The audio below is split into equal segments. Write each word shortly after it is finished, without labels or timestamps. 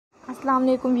Assalamu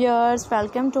alaikum viewers,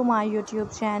 welcome to my YouTube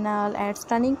channel at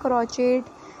Stunning Crochet.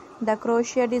 The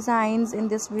crochet designs in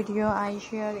this video I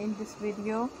share in this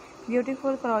video,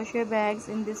 beautiful crochet bags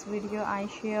in this video I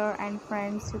share, and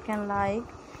friends, you can like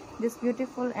this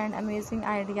beautiful and amazing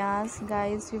ideas.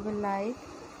 Guys, you will like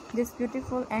this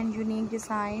beautiful and unique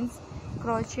designs,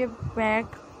 crochet bag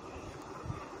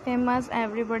famous.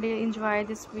 Everybody enjoy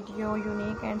this video,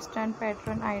 unique and stunt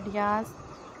pattern ideas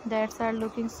that are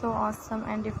looking so awesome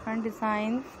and different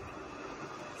designs.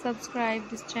 Subscribe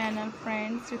this channel,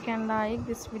 friends, you can like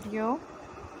this video,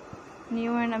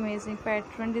 new and amazing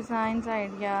pattern designs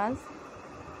ideas.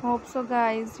 Hope so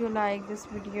guys you like this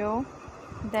video.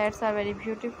 That's are very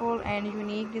beautiful and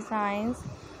unique designs,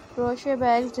 crochet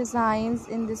bags designs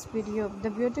in this video,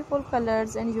 the beautiful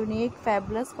colors and unique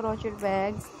fabulous crochet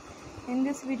bags in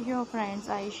this video, friends,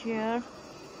 I share.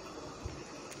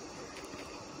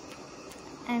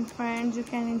 And friends, you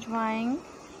can enjoying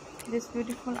this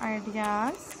beautiful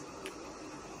ideas.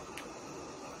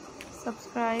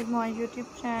 Subscribe my YouTube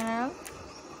channel.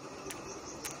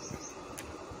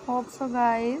 Hope so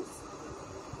guys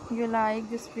you like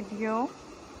this video,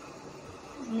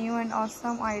 new and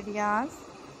awesome ideas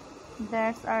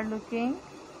that are looking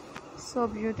so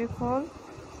beautiful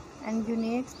and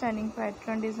unique stunning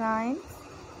pattern designs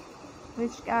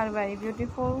which are very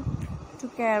beautiful to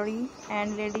carry,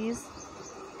 and ladies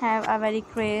have a very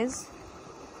craze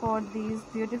for these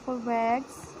beautiful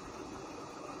bags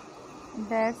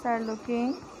that are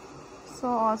looking so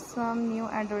awesome, new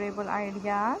adorable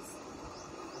ideas.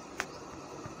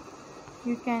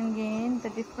 You can gain the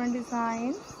different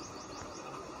designs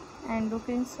and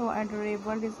looking so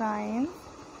adorable designs.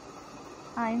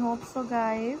 I hope so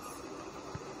guys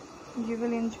you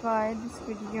will enjoy this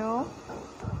video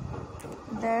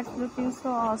that's looking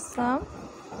so awesome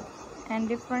and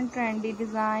different trendy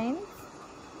designs,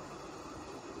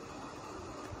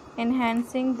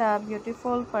 enhancing the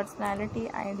beautiful personality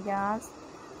ideas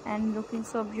and looking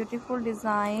so beautiful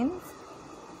designs,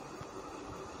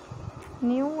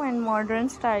 new and modern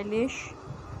stylish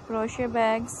crochet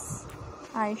bags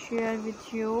I share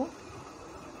with you,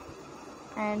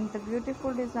 and the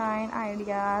beautiful design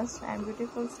ideas and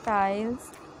beautiful styles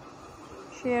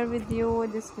share with you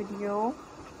this video.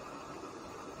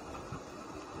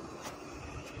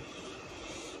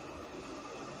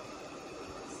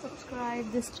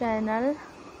 Subscribe this channel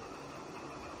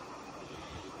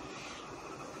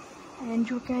and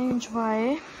you can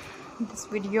enjoy this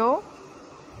video,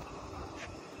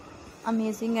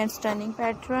 amazing and stunning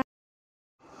pattern,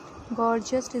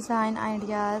 gorgeous design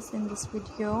ideas in this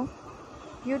video,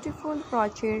 beautiful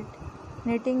crochet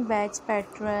knitting bags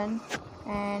pattern,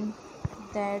 and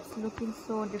that's looking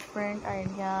so different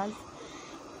ideas,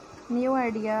 new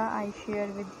idea I share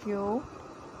with you,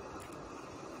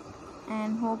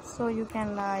 and hope so you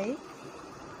can like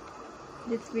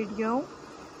this video.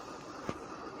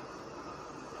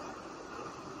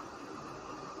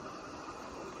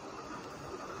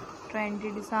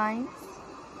 Trendy designs.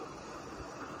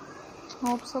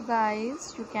 Hope so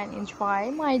guys you can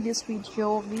enjoy my this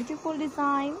video, beautiful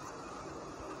designs.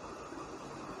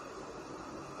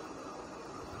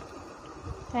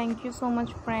 Thank you so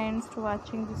much friends to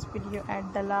watching this video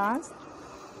at the last.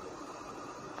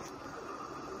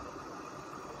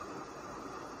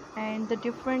 And the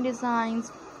different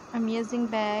designs, amazing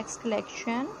bags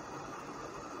collection,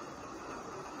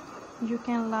 you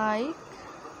can like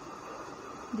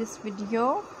this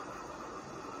video,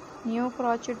 new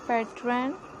crochet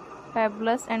pattern,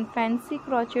 fabulous and fancy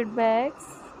crochet bags.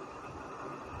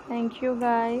 Thank you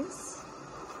guys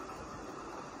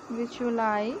which you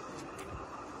like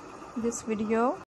this video.